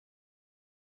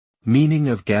Meaning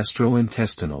of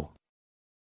gastrointestinal.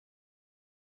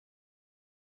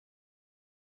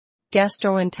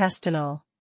 Gastrointestinal.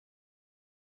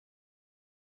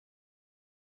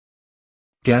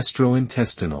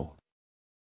 Gastrointestinal.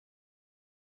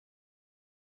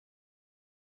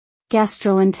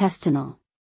 Gastrointestinal.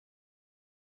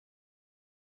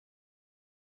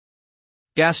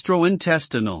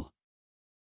 Gastrointestinal.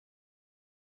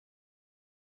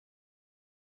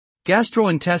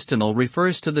 Gastrointestinal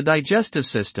refers to the digestive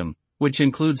system, which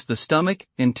includes the stomach,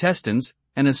 intestines,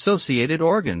 and associated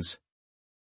organs.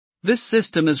 This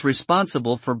system is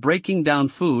responsible for breaking down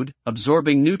food,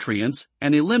 absorbing nutrients,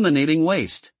 and eliminating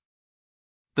waste.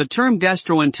 The term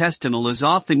gastrointestinal is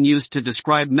often used to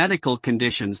describe medical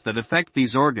conditions that affect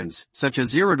these organs, such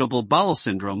as irritable bowel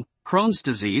syndrome, Crohn's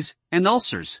disease, and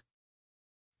ulcers.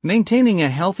 Maintaining a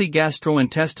healthy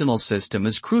gastrointestinal system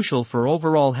is crucial for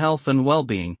overall health and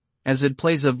well-being, as it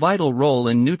plays a vital role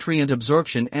in nutrient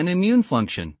absorption and immune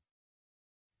function.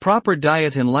 Proper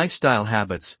diet and lifestyle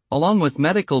habits, along with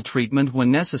medical treatment when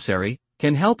necessary,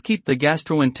 can help keep the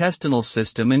gastrointestinal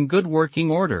system in good working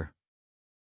order.